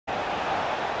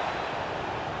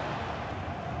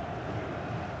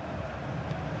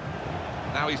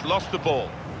Now he's lost the ball.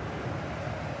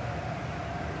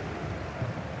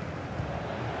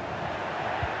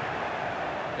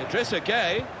 Idrissa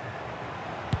Gueye.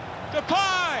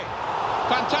 Depay!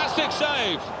 Fantastic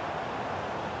save.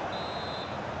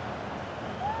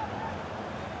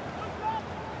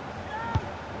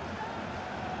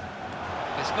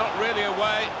 It's not really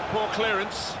away. Poor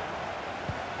clearance.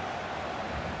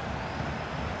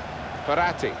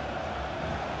 Verratti.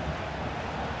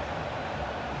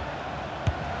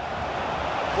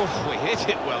 Oh, we hit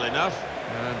it well enough.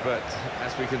 But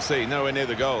as we can see, nowhere near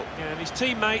the goal. Yeah, and his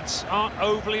teammates aren't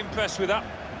overly impressed with that.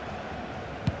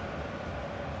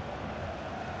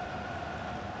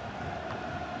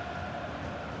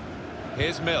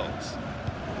 Here's Mills.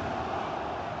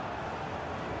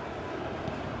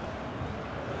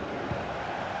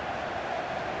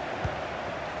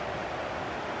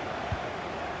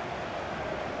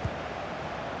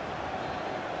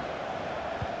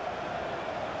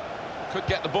 Could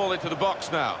get the ball into the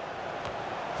box now.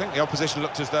 I think the opposition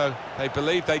looked as though they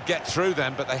believed they'd get through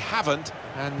them, but they haven't,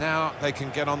 and now they can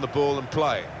get on the ball and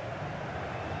play.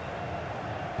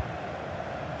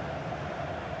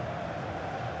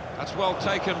 That's well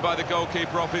taken by the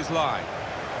goalkeeper off his line.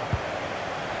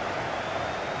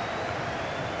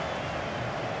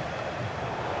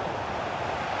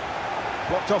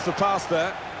 Blocked off the pass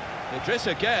there.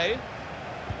 Idrissa Gueye.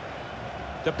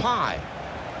 Depay.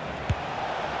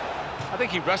 I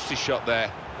think he rushed his shot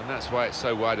there, and that's why it's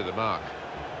so wide of the mark.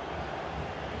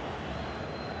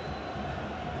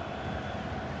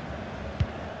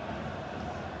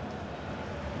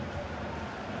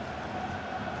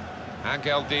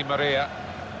 Angel Di Maria.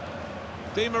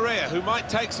 Di Maria, who might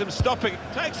take some stopping,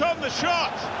 takes on the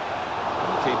shot!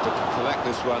 The keeper can collect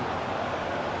this one.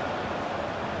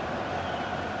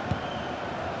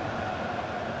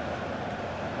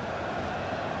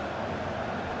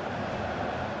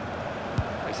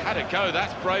 He's had a go,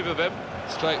 that's brave of him.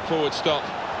 Straightforward stop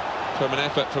from an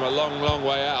effort from a long, long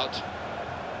way out.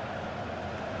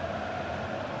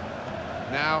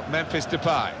 Now Memphis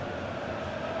Depay.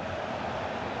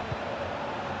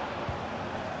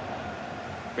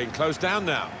 Being closed down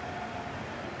now.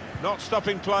 Not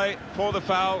stopping play for the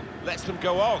foul, lets them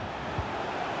go on.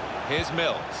 Here's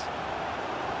Mills.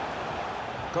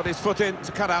 Got his foot in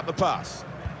to cut out the pass.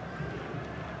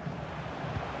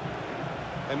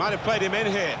 They might have played him in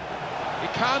here.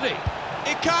 Icardi!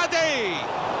 Icardi!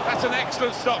 That's an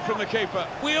excellent stop from the keeper.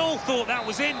 We all thought that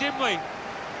was in, didn't we?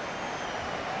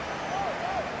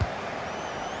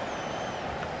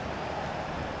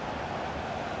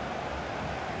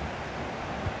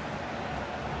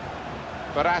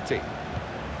 Verratti.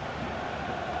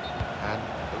 And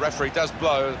the referee does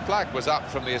blow. The flag was up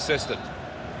from the assistant.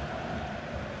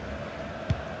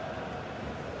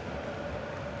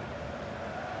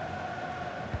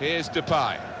 Here's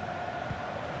Depay.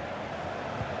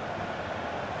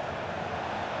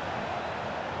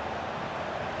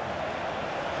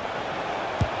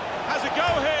 Has a go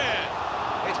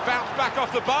here. It's bounced back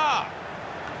off the bar.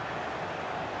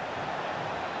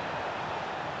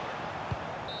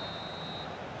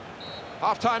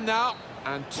 Half-time now,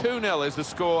 and 2-0 is the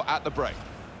score at the break.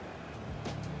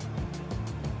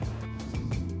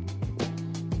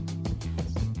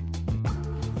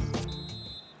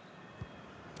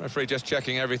 Referee just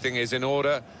checking everything is in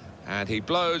order, and he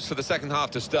blows for the second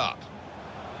half to start.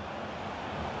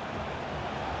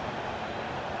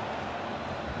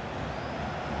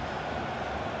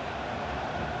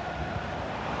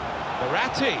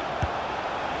 Verratti.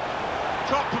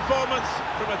 Top performance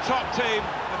from a top team,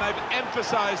 and they've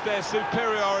emphasised their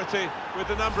superiority with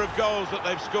the number of goals that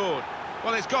they've scored.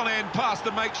 Well, it's gone in past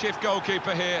the makeshift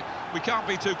goalkeeper here. We can't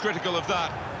be too critical of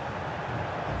that.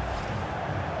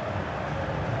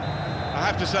 I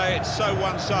have to say it's so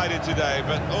one-sided today,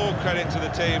 but all credit to the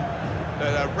team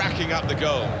that are racking up the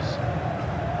goals.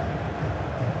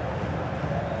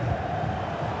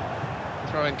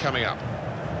 Throw-in coming up.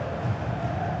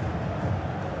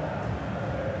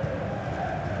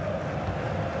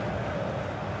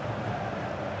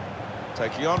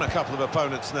 Taking on a couple of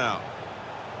opponents now.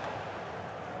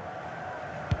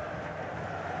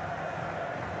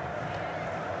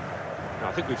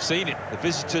 I think we've seen it. The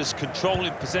visitors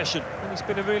controlling possession. And it's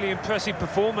been a really impressive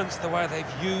performance, the way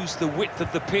they've used the width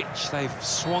of the pitch. They've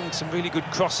swung some really good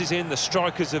crosses in. The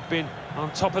strikers have been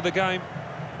on top of the game.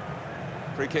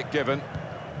 Free kick given.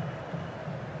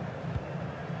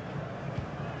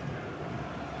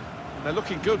 And they're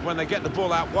looking good when they get the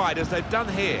ball out wide, as they've done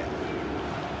here.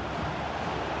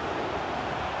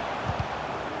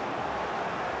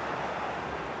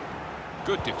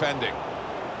 Good defending.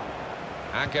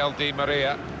 Angel Di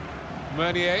Maria.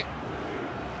 Meunier.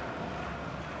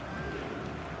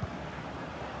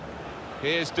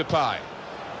 Here's Depay.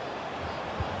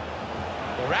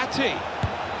 Verratti.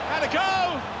 Had a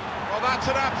go! Well, that's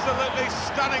an absolutely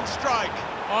stunning strike.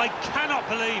 I cannot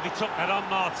believe he took that on,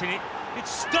 Martin. It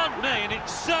stunned me, and it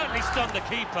certainly stunned the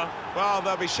keeper. Well,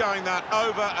 they'll be showing that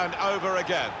over and over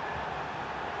again.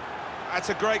 That's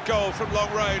a great goal from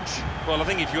long range. Well, I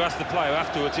think if you ask the player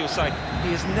afterwards, he'll say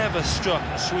he has never struck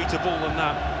a sweeter ball than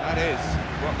that. That is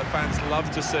what the fans love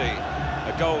to see,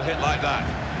 a goal hit like that.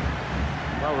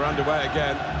 Well, we're underway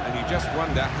again, and you just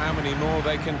wonder how many more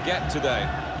they can get today.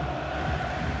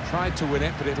 Tried to win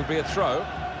it, but it'll be a throw.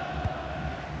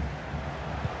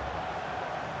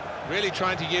 Really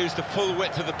trying to use the full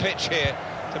width of the pitch here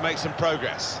to make some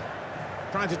progress.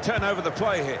 Trying to turn over the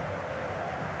play here.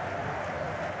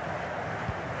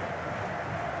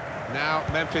 Now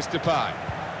Memphis Depay.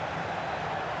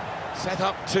 Set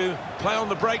up to play on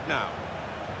the break now.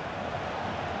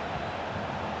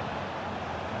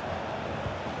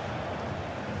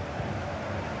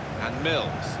 And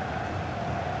Mills.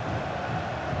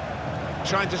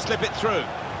 Trying to slip it through.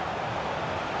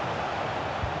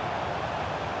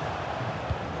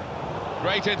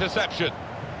 Great interception.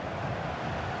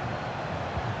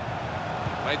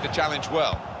 Made the challenge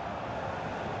well.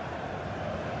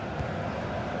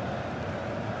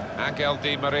 Angel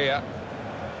Di Maria.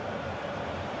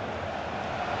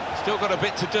 Still got a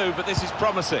bit to do, but this is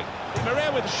promising. Di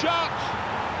Maria with a shot.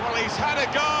 Well, he's had a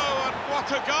go, and what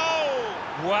a goal!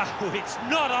 Wow, it's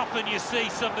not often you see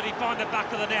somebody find the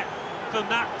back of the net from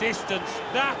that distance.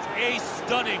 That is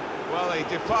stunning. Well, he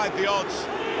defied the odds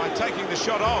by taking the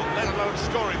shot on, let alone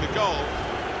scoring the goal.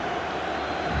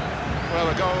 Well,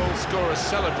 the goal scorer's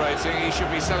celebrating. He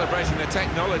should be celebrating the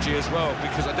technology as well,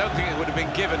 because I don't think it would have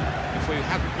been given if we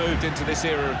hadn't moved into this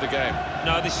era of the game.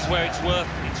 No, this is where it's worth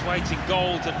its weight in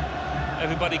gold, and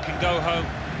everybody can go home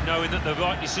knowing that the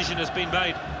right decision has been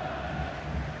made.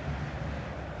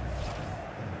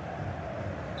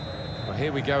 Well,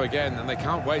 here we go again, and they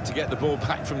can't wait to get the ball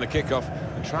back from the kickoff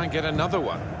and try and get another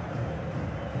one.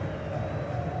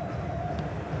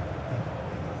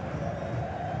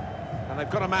 And they've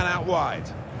got a man out wide.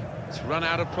 It's run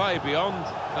out of play beyond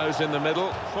those in the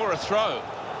middle for a throw.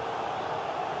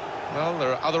 Well,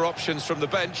 there are other options from the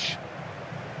bench.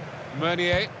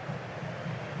 Meunier.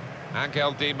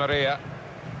 Angel Di Maria.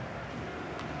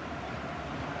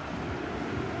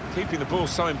 Keeping the ball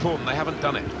so important, they haven't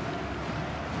done it.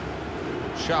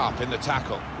 Sharp in the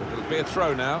tackle. It'll be a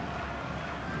throw now.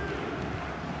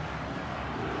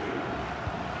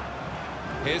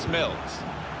 Here's Mills.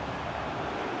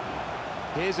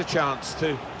 Here's a chance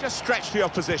to just stretch the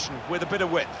opposition with a bit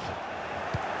of width.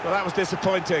 Well, that was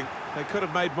disappointing. They could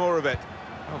have made more of it.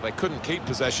 Well, they couldn't keep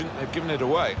possession. They've given it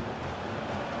away.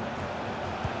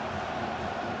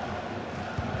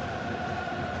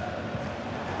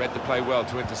 Read the play well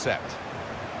to intercept.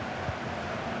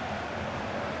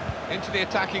 Into the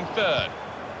attacking third.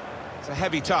 It's a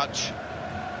heavy touch.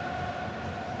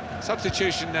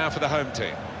 Substitution now for the home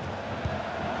team.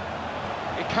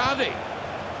 Icardi.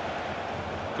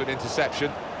 Good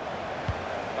interception.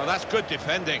 Oh, that's good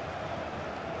defending.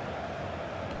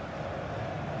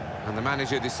 And the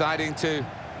manager deciding to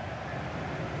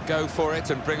go for it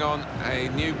and bring on a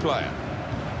new player.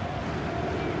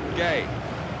 Gay.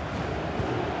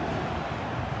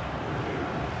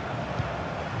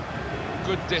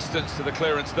 Good distance to the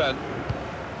clearance then.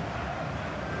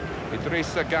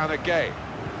 Idrissa Gana Gay.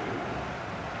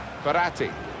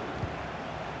 Verratti.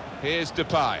 Here's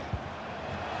Depay.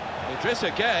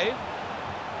 Idrissa Gay.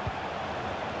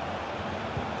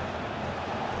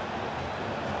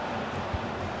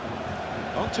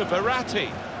 On to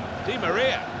Verratti. Di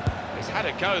Maria. He's had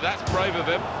a go, that's brave of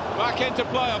him. Back into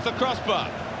play off the crossbar.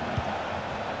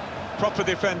 Proper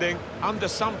defending, under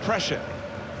some pressure.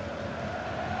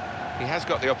 He has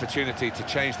got the opportunity to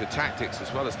change the tactics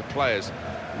as well as the players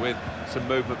with some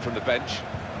movement from the bench.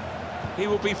 He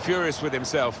will be furious with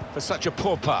himself for such a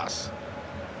poor pass.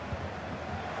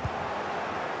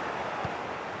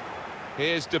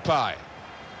 Here's Depay.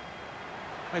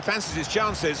 He fancies his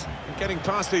chances in getting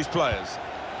past these players.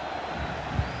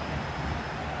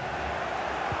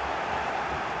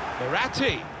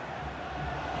 Verratti.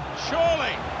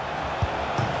 Surely.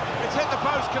 It's hit the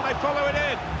post, can they follow it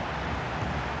in?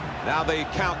 Now the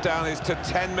countdown is to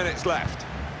 10 minutes left.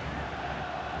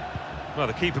 Well,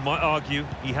 the keeper might argue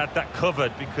he had that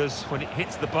covered, because when it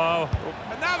hits the bar...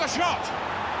 And now the shot!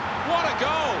 What a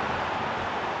goal!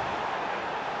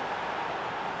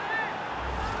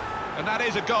 And that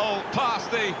is a goal past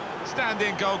the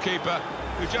standing goalkeeper,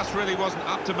 who just really wasn't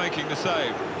up to making the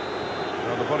save.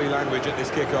 Well, the body language at this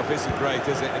kickoff isn't great,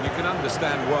 is it? And you can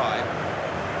understand why.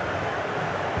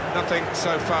 Nothing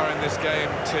so far in this game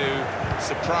to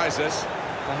surprise us.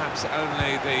 Perhaps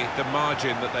only the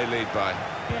margin that they lead by.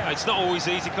 Yeah, it's not always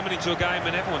easy coming into a game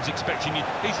and everyone's expecting you.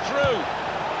 He's through.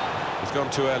 He's gone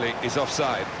too early. He's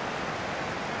offside.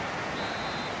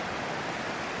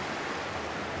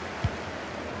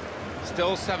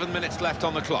 Still 7 minutes left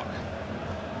on the clock.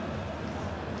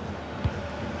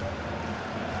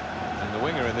 And the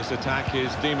winger in this attack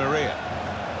is Di Maria.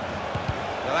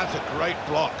 Now that's a great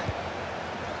block.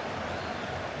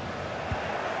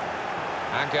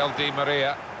 Angel Di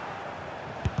Maria.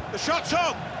 The shot's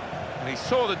on! And he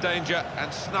saw the danger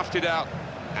and snuffed it out.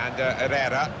 And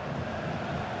Herrera.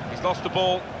 He's lost the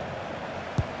ball.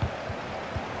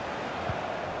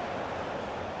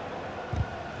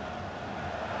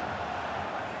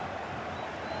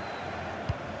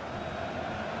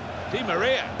 Di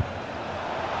Maria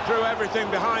threw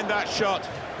everything behind that shot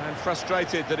and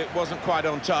frustrated that it wasn't quite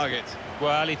on target.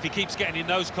 Well, if he keeps getting in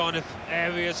those kind of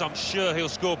areas, I'm sure he'll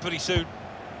score pretty soon.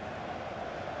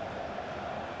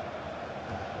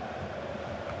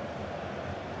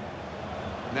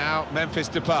 Now Memphis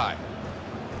Depay.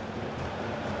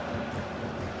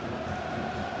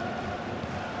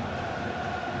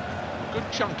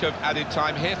 Good chunk of added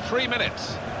time here, 3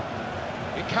 minutes.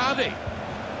 Icardi.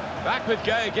 Back with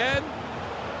Gay again.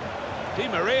 Di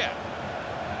Maria.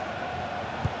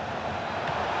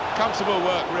 Comfortable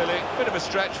work, really. Bit of a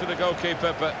stretch for the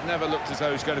goalkeeper, but never looked as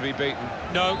though he's going to be beaten.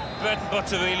 No, bread and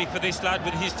butter really for this lad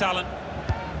with his talent.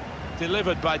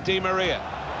 Delivered by Di Maria.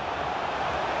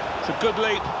 It's a good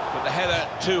leap, but the header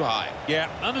too high. Yeah,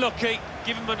 unlucky.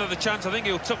 Give him another chance. I think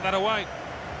he'll tuck that away.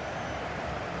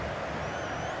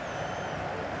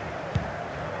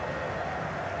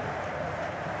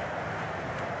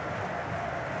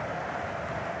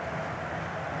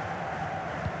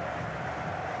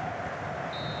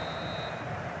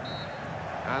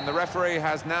 And the referee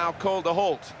has now called a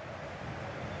halt.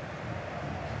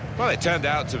 Well, it turned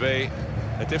out to be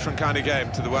a different kind of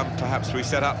game to the one perhaps we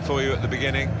set up for you at the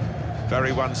beginning.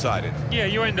 Very one-sided. Yeah,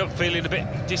 you end up feeling a bit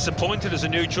disappointed as a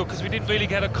neutral because we didn't really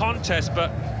get a contest,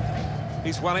 but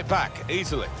he's won it back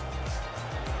easily.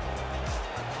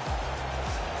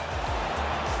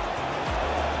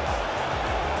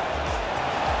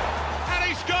 And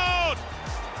he scored!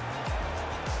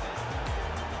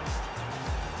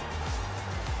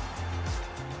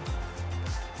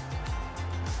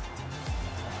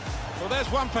 Well,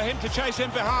 there's one for him to chase in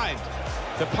behind.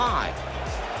 Depay.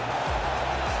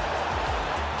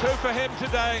 2 for him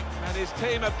today, and his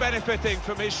team are benefiting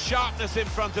from his sharpness in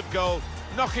front of goal,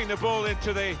 knocking the ball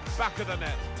into the back of the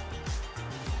net.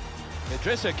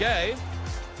 Idrissa Gueye.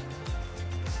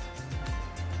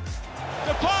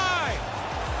 Depay!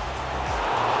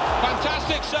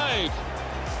 Fantastic save.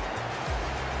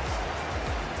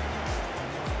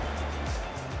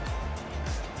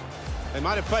 They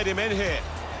might have played him in here.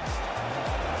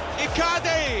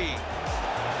 Icardi!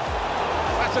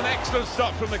 That's an excellent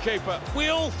stop from the keeper. we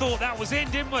all thought that was in,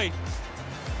 didn't we?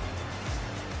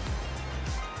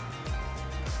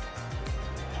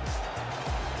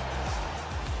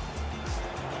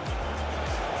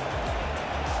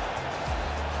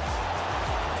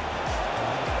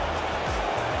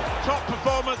 Top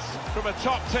performance from a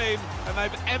top team, and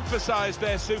they've emphasised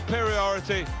their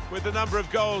superiority with the number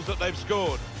of goals that they've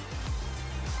scored.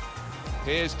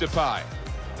 Here's Depay.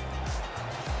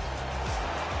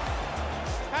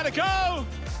 Had a go!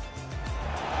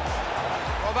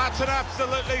 Well, that's an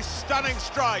absolutely stunning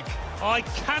strike. I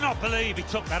cannot believe he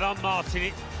took that on, Martin.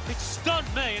 It stunned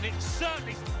me, and it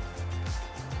certainly...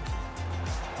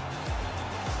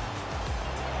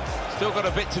 Still got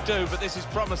a bit to do, but this is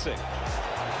promising.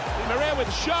 Di Maria with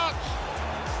a shot.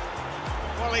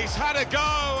 Well, he's had a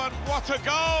go, and what a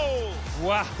goal!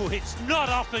 Wow, it's not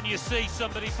often you see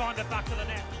somebody find the back of the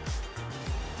net.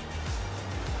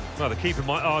 Well, the keeper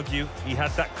might argue he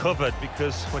had that covered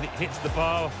because when it hits the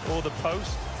bar or the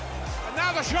post... And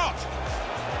now the shot!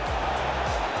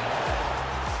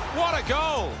 What a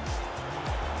goal!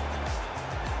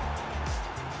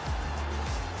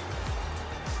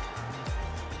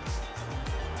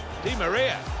 Di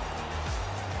Maria.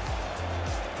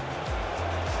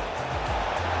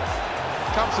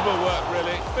 Comfortable work,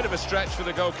 really. Bit of a stretch for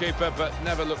the goalkeeper, but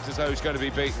never looked as though he's going to be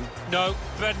beaten. No,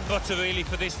 bread and butter really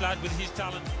for this lad with his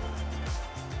talent.